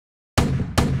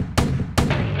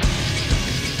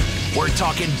We're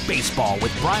talking baseball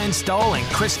with Brian Stoll and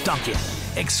Chris Duncan,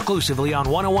 exclusively on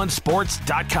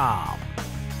 101sports.com.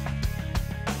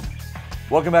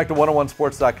 Welcome back to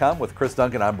 101sports.com with Chris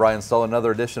Duncan. I'm Brian Stoll.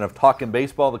 Another edition of Talking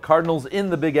Baseball. The Cardinals in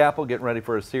the Big Apple getting ready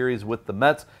for a series with the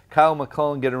Mets. Kyle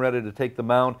McClellan getting ready to take the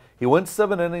mound. He went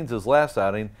 7 innings his last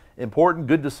outing. Important,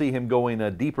 good to see him going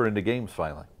deeper into games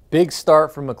finally. Big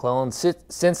start from McClellan.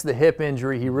 Since the hip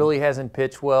injury, he really hasn't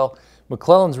pitched well.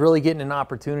 McClellan's really getting an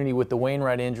opportunity with the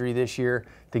Wainwright injury this year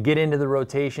to get into the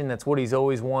rotation. That's what he's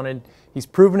always wanted. He's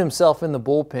proven himself in the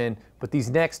bullpen, but these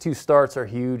next 2 starts are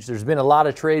huge. There's been a lot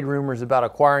of trade rumors about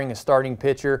acquiring a starting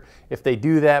pitcher. If they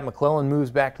do that, McClellan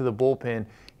moves back to the bullpen.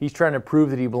 He's trying to prove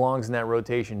that he belongs in that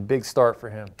rotation. Big start for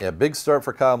him. Yeah, big start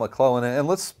for Kyle McClellan, and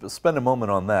let's spend a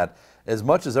moment on that. As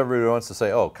much as everybody wants to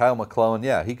say, oh, Kyle McClellan,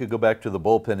 yeah, he could go back to the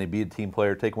bullpen and be a team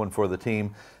player, take one for the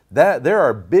team. There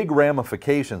are big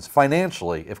ramifications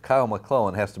financially if Kyle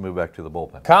McClellan has to move back to the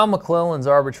bullpen. Kyle McClellan's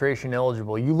arbitration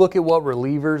eligible. You look at what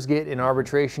relievers get in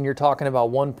arbitration, you're talking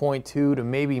about 1.2 to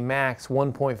maybe max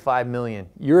 1.5 million.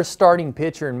 You're a starting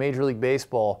pitcher in Major League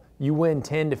Baseball. You win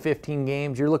 10 to 15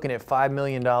 games, you're looking at $5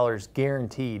 million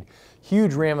guaranteed.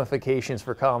 Huge ramifications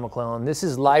for Kyle McClellan. This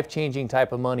is life-changing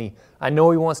type of money. I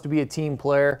know he wants to be a team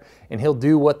player, and he'll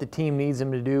do what the team needs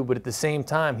him to do, but at the same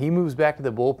time, he moves back to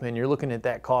the bullpen. You're looking at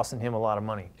that costing him a lot of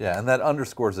money. Yeah, and that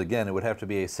underscores, again, it would have to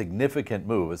be a significant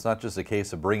move. It's not just a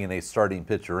case of bringing a starting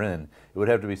pitcher in. It would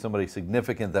have to be somebody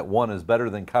significant that, one, is better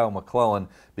than Kyle McClellan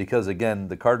because, again,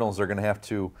 the Cardinals are going to have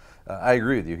to, I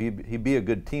agree with you, he'd be a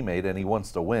good teammate and he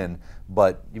wants to win,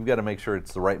 but you've got to make sure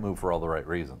it's the right move for all the right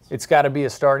reasons. It's got to be a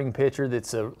starting pitcher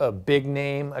that's a big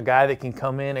name, a guy that can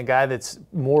come in, a guy that's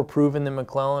more proven than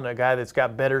McClellan, a guy that's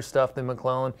got better stuff than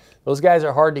McClellan. Those guys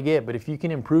are hard to get, but if you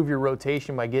can improve your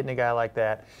rotation by getting a guy like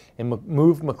that and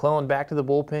move McClellan back to the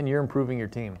bullpen, you're improving your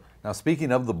team. Now,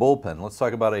 speaking of the bullpen, let's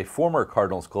talk about a former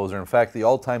Cardinals closer. In fact, the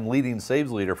all-time leading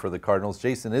saves leader for the Cardinals,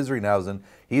 Jason Isringhausen.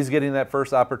 He's getting that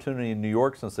first opportunity in New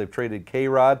York since they've traded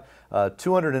K-Rod.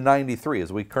 293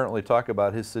 as we currently talk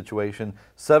about his situation.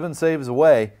 7 saves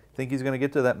away. Think he's going to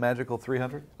get to that magical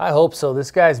 300? I hope so. This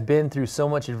guy's been through so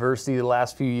much adversity the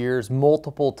last few years,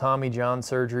 multiple Tommy John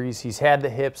surgeries. He's had the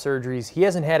hip surgeries. He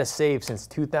hasn't had a save since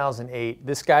 2008.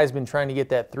 This guy's been trying to get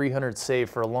that 300 save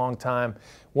for a long time.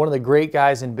 One of the great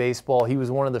guys in baseball. He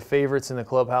was one of the favorites in the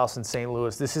clubhouse in St.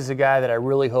 Louis. This is a guy that I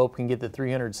really hope can get the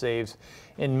 300 saves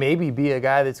and maybe be a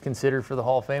guy that's considered for the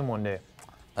Hall of Fame one day.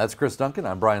 That's Chris Duncan.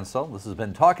 I'm Brian Stoll. This has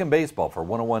been Talking Baseball for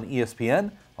 101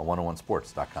 ESPN on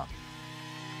 101sports.com.